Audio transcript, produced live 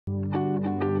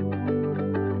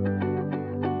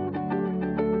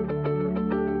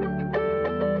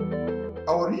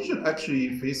region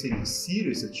actually facing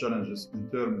serious challenges in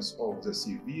terms of the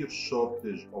severe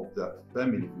shortage of the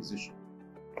family physician.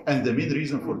 And the main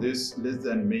reason for this, less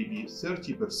than maybe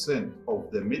 30% of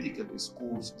the medical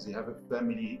schools, they have a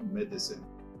family medicine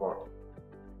part.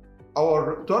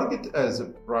 Our target as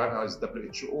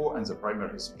WHO and the primary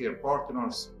health care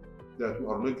partners, that we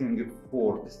are looking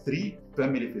for 3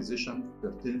 family physicians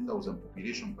per 10,000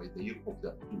 population by the year of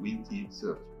the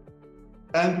 2030.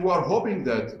 And we are hoping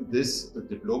that this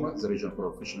diploma, the regional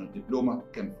professional diploma,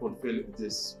 can fulfill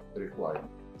this requirement.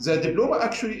 The diploma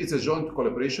actually is a joint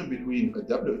collaboration between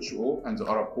WHO and the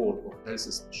Arab Board of Health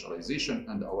Specialization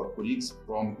and our colleagues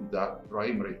from the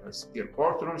primary health care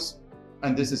partners.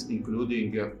 And this is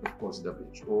including, of course,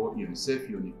 WHO,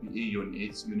 UNICEF, UNFPA,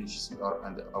 UNAIDS, UNHCR,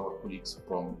 and our colleagues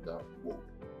from the board.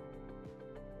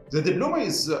 The diploma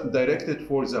is directed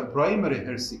for the primary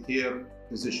health care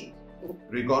physician,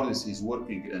 regardless he's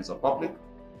working in the public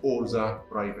or the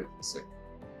private sector.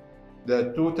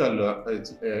 The total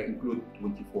includes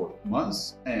 24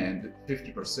 months, and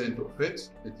 50% of it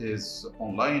is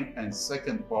online, and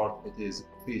second part it is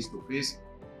face-to-face,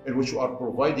 in which we are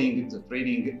providing the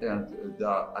training, and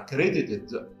the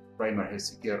accredited primary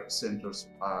health care centers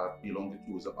belong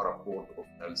to the Arab Board of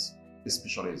Health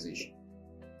Specialization.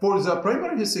 For the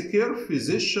primary health care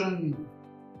physician,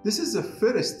 this is the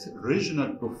first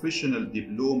regional professional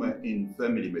diploma in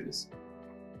family medicine,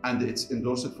 and it's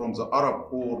endorsed from the Arab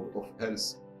Board of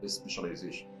Health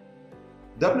Specialization.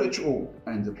 WHO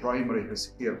and the primary health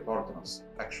care partners,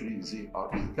 actually they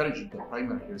are encouraging the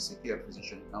primary health care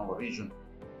physician in our region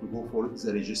to go for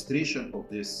the registration of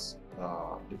this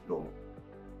diploma.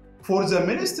 For the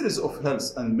ministries of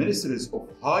health and ministries of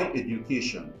higher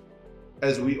education,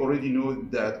 as we already know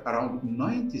that around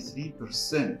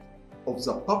 93% of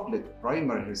the public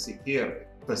primary health care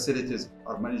facilities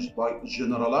are managed by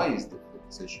generalized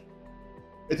physicians.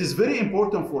 It is very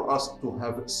important for us to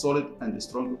have a solid and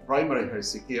strong primary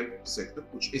health care sector,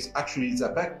 which is actually the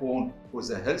backbone for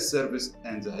the health service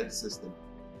and the health system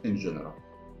in general.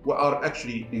 We are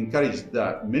actually encouraged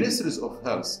that ministries of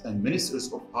health and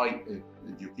ministries of higher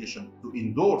education to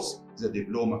endorse the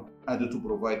diploma and to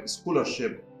provide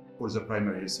scholarship for the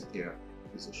primary health care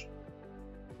physician.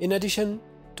 In addition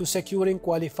to securing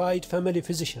qualified family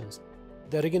physicians,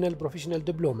 the regional professional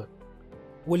diploma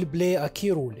will play a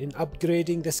key role in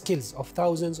upgrading the skills of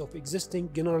thousands of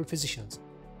existing general physicians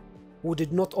who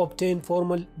did not obtain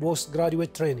formal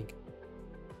postgraduate training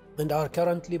and are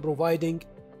currently providing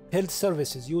health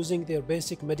services using their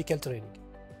basic medical training.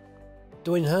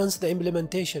 To enhance the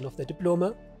implementation of the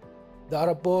diploma, the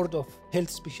Arab Board of Health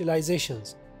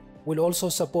Specializations will also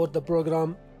support the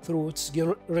program through its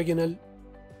regional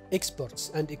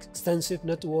experts and extensive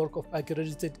network of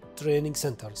accredited training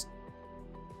centers.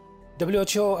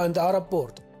 WHO and the Arab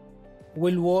Board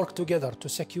will work together to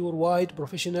secure wide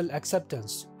professional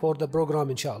acceptance for the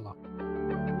program, inshallah.